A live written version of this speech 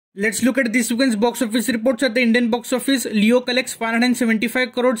Let's look at this weekend's box office reports at the Indian box office. Leo collects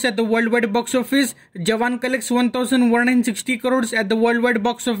 575 crores at the worldwide box office. Jawan collects 1160 crores at the worldwide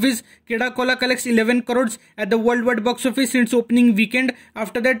box office. Keedaa collects 11 crores at the worldwide box office in its opening weekend.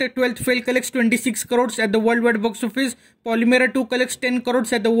 After that, 12th Fail collects 26 crores at the worldwide box office. Polimera 2 collects 10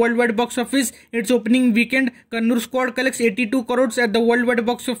 crores at the worldwide box office in its opening weekend. Kannur Squad collects 82 crores at the worldwide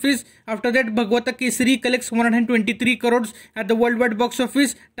box office. After that, Bhagavanth Kesari collects 123 crores at the worldwide box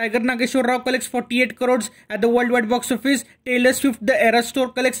office. Tiger Nageswara collects 48 crores at the worldwide box office. Taylor Swift The Eras Tour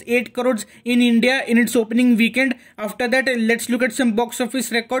collects 8 crores in India in its opening weekend. After that, let's look at some box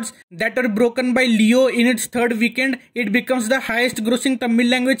office records that are broken by Leo in its third weekend. It becomes the highest grossing Tamil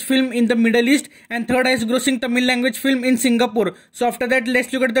language film in the Middle East and third highest grossing Tamil language film in Singapore. So after that,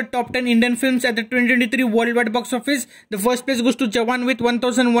 let's look at the top 10 Indian films at the 2023 worldwide box office. The first place goes to Jawan with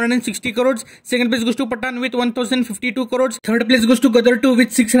 1160 crores. Second place goes to Pathan with 1052 crores. Third place goes to Gadar 2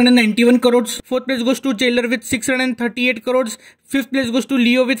 with 691 crores. Fourth place goes to Jailer with 638 crores. Fifth place goes to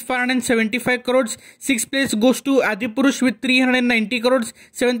Leo with 575 crores. Sixth place goes to Adipurush with 390 crores.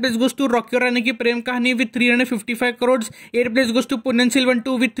 Seventh place goes to Rocky Aur Rani Ki Prem Kahani with 355 crores. Eighth place goes to Punniyin Selvan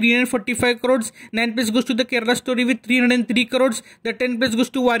 2 with 345 crores. Ninth place goes to The Kerala Story with 303 crores. The 10th place goes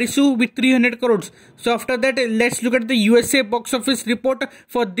to Varisu with 300 crores. So after that, let's look at the USA box office report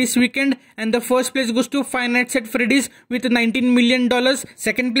for this weekend. And the first place goes to Five Nights at Freddys with $19 million.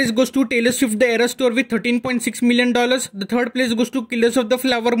 Second place goes to Taylor Swift The Eras Tour with $13.6 million. The third place goes to Killers of the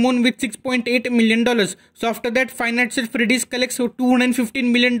Flower Moon with $6.8 million. So after that, Five Nights at Freddys collects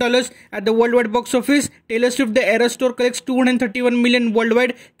 $215 million at the worldwide box office. Taylor Swift The Eras Tour collects $231 million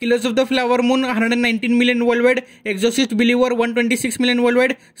worldwide. Killers of the Flower Moon $119 million worldwide. Exorcist Believer $126 million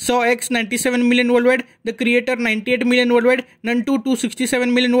worldwide. Saw X $97 million worldwide. The Creator $98 million worldwide. Nun 2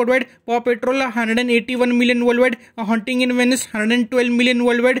 $267 million worldwide. Paw Patrol $181 million worldwide. A Haunting in Venice $112 million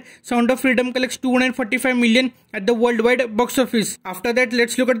worldwide. Sound of Freedom collects $245 million at the worldwide box office. After that,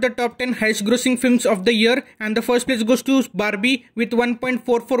 let's look at the top 10 highest grossing films of the year. And the first place goes to Barbie with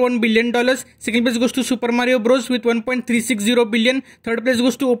 $1.441 billion. Second place goes to Super Mario Bros. with $1.360 billion. Third place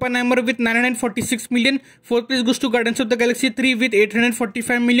goes to Oppenheimer with $946 million. Fourth place goes to Guardians of the Galaxy 3 with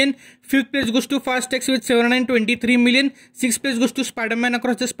 $845 million. Fifth place goes to Fast X with $723 million. Sixth place goes to Spider-Man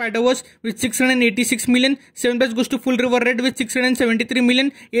Across the Spider-Verse with $686 million. Seventh place goes to Full River Red with $673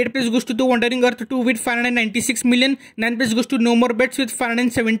 million. Eighth place goes to The Wandering Earth 2 with $596 million. Ninth place goes to No More Bets with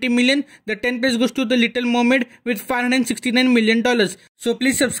 $570 million. The 10th place goes to The Little Mermaid with $569 million. So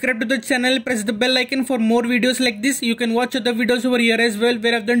please subscribe to the channel, press the bell icon for more videos like this. You can watch other videos over here as well,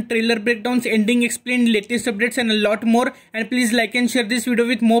 where I've done trailer breakdowns, ending explained, latest updates and a lot more. And please like and share this video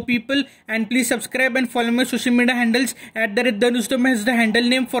with more people. And please subscribe and follow my social media handles at the Newsdom has the handle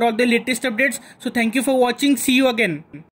name for all the latest updates. So thank you for watching. See you again.